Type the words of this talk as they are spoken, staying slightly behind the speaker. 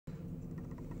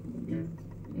You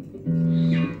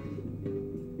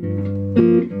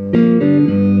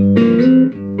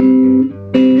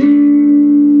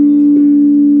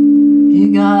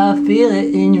gotta feel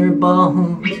it in your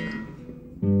bones.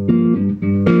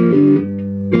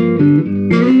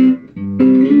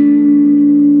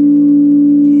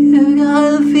 You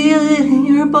gotta feel it in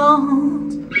your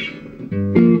bones.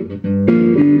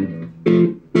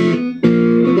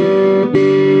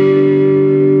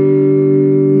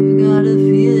 You gotta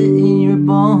feel it in your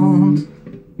bones.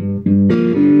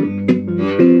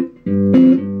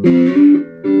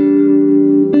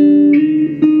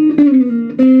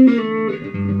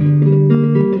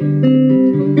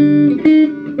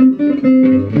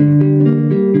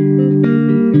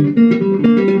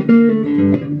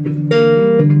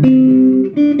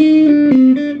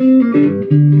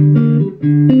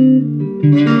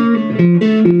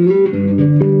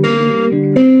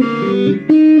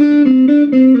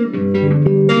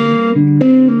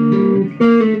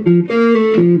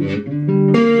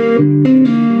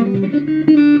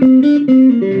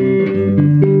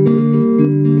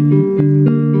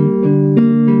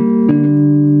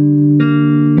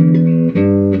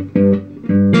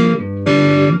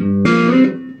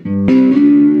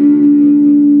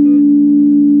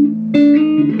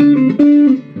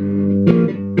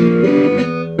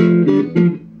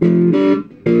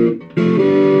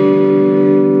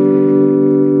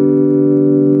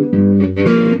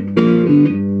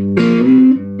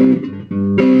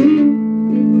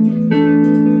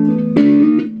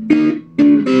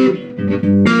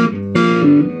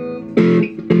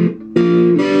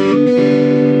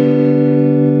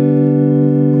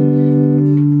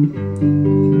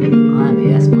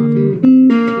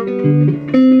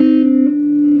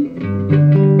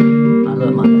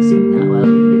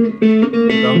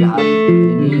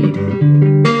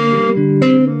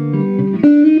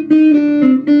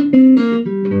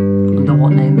 Under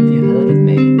what name have you heard of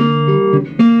me?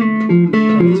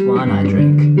 This wine I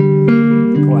drink,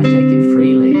 for I take it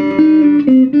freely.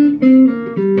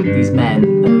 These men,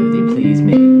 oh, they please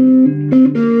me.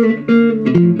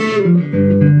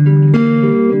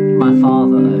 My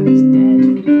father, oh, is dead.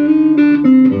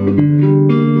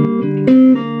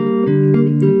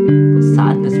 But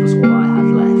sadness was all I had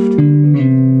left.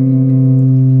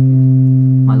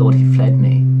 My lord, he fled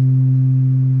me.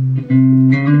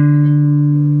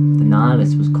 The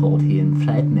nihilist was called he and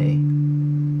fled me.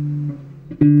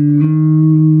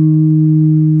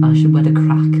 I should wed a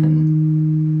kraken.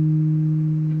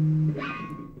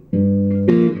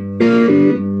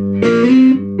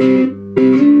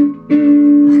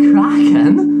 A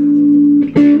kraken?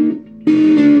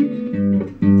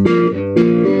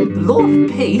 The Lord of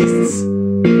Peace?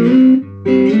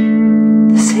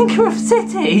 The sinker of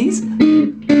cities? The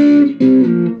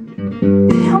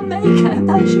Maker that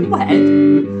I should wed?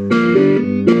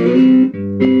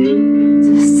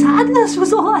 Sadness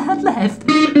was all I had left.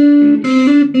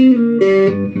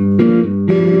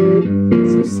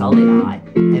 So sully I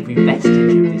every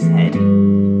vestige of this head,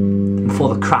 and for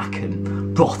the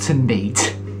kraken, rotten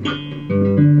meat.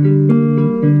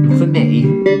 And for me,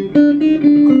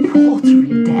 a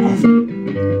watery death.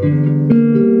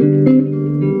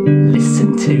 Listen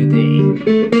to thee.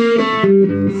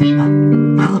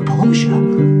 Malabolgia?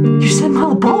 You said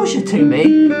Malabolgia to me?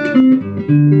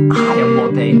 I am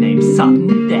what they name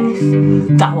sudden death.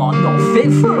 Thou art not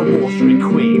fit for a watery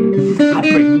queen. I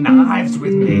bring knives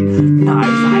with me, knives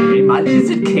I made my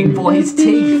lizard king for his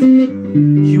teeth.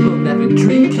 You will never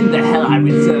drink in the hell I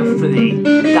reserve for thee,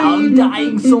 thou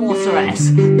undying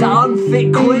sorceress, thou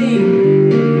unfit queen.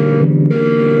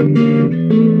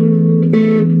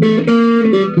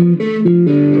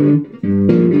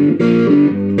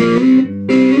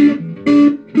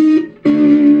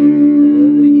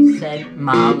 You said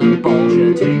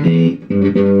Malabolgia to me.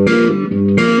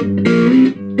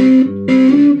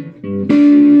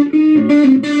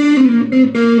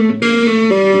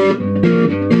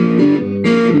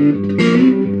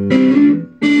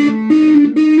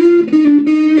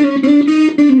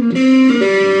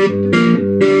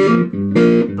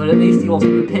 But at least he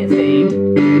wasn't a pit fiend.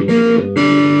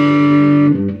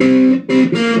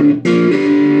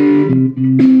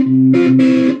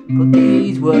 But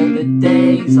these were the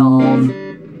days of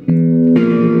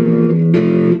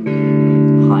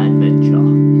high adventure.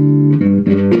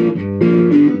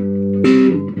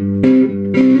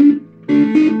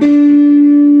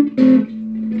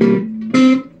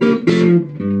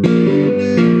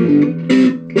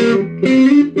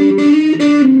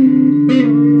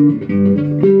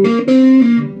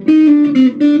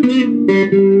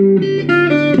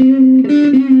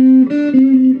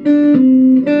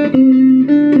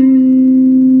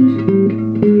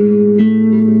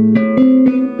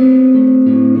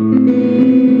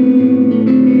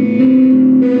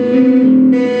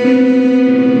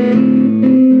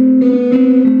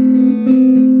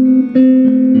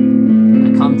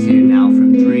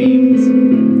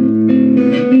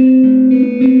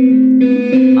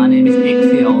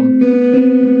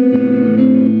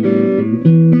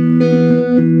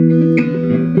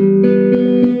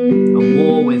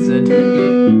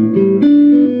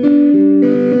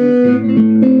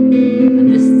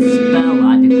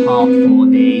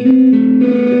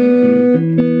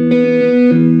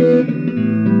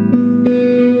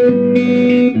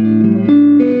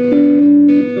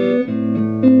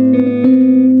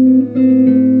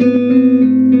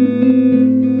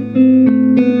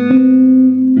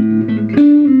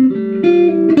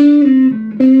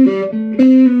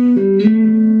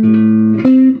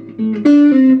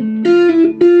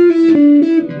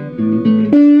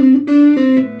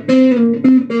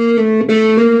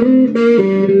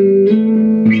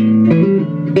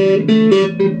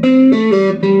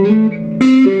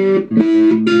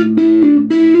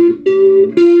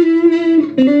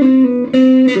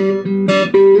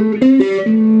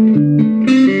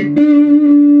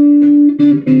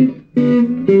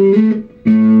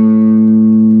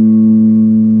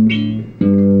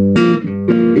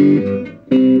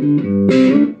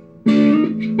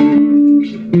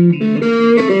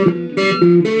 These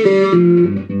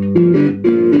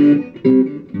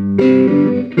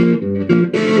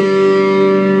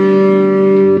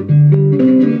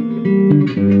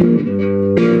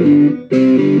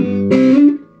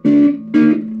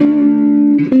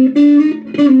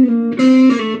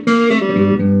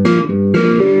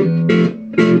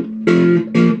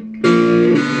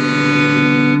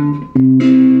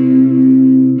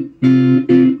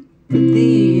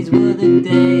were the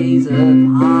days of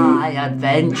high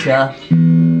adventure.